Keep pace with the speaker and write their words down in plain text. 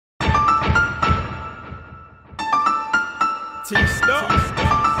I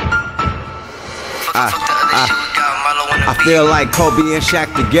feel like Kobe and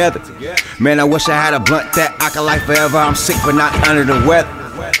Shaq together. Man, I wish I had a blunt that I could light forever. I'm sick but not under the weather.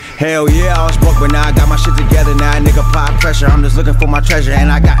 Hell yeah, I was broke, but now I got my shit together. Now a nigga apply pressure, I'm just looking for my treasure.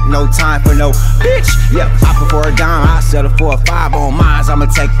 And I got no time for no bitch. Yep, I prefer a dime, I settle for a 5 on mine. I'ma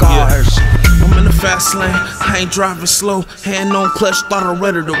take all her shit. I'm in the fast lane, I ain't driving slow. Hand on clutch, thought I'm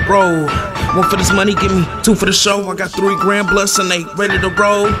ready to roll. 1 for this money, give me 2 for the show. I got 3 grand plus and they ready to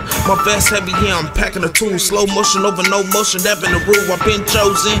roll. My vest heavy, yeah, I'm packing a tool. Slow motion over no motion, that been the rule. I've been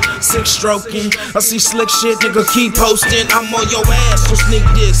chosen, 6 stroking. I see slick shit, nigga keep posting. I'm on your ass, so sneak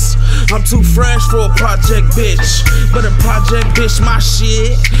this. I'm too fresh for a project bitch, but a project bitch my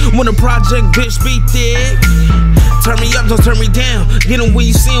shit. When a project bitch be thick, turn me up, don't turn me down. Get him when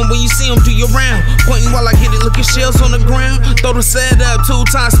you see him, do your round. Pointing while I get it, look at shells on the ground. Throw the set up 2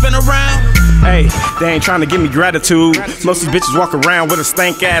 times, spin around. Hey, they ain't trying to give me gratitude. Most of these bitches walk around with a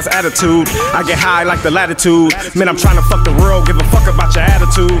stank ass attitude. I get high like the latitude. Man, I'm trying to fuck the world, give a fuck about your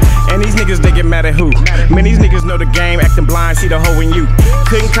attitude. And these niggas, they get mad at who? Man, these niggas know the game, acting blind, see the hoe in you.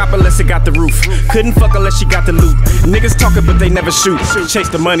 Couldn't cop unless it got the roof. Couldn't fuck unless she got the loot. Niggas talking but they never shoot. Chase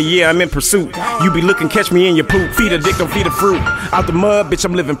the money, yeah, I'm in pursuit. You be looking, catch me in your poop. Feed a dick, don't feed a fruit. Out the mud, bitch,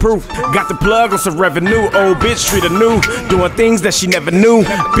 I'm living proof. Got the plug on some revenue. Old bitch, treat her new. Doing things that she never knew.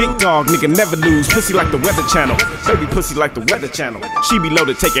 Big dog, nigga, never lose. Pussy like the Weather Channel. Baby, pussy like the Weather Channel. She be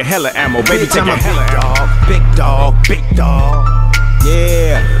loaded, taking hella ammo. Baby, Bitch, I'm taking a hella big ammo. dog, big dog, big dog.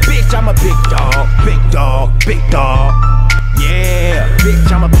 Yeah, bitch, I'm a big dog, big dog, big dog. Yeah,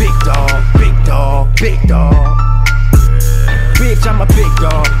 bitch, I'm a big dog, big dog, big dog. Bitch, I'm a big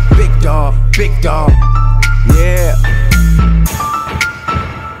dog, big dog, big dog. Yeah.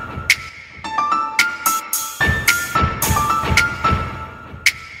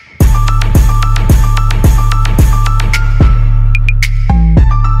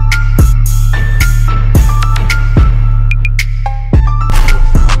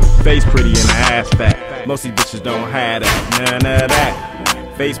 Face pretty and the ass fat. Most of these bitches don't have that. None of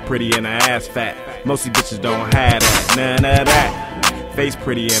that. Face pretty and the ass fat. Most of these bitches don't have that. None of that. Face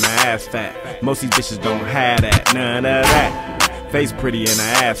pretty and the ass fat. Most of these bitches don't have that. None of that. Face pretty and the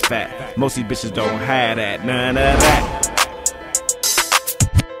ass fat. Most of these bitches don't have that. None of that.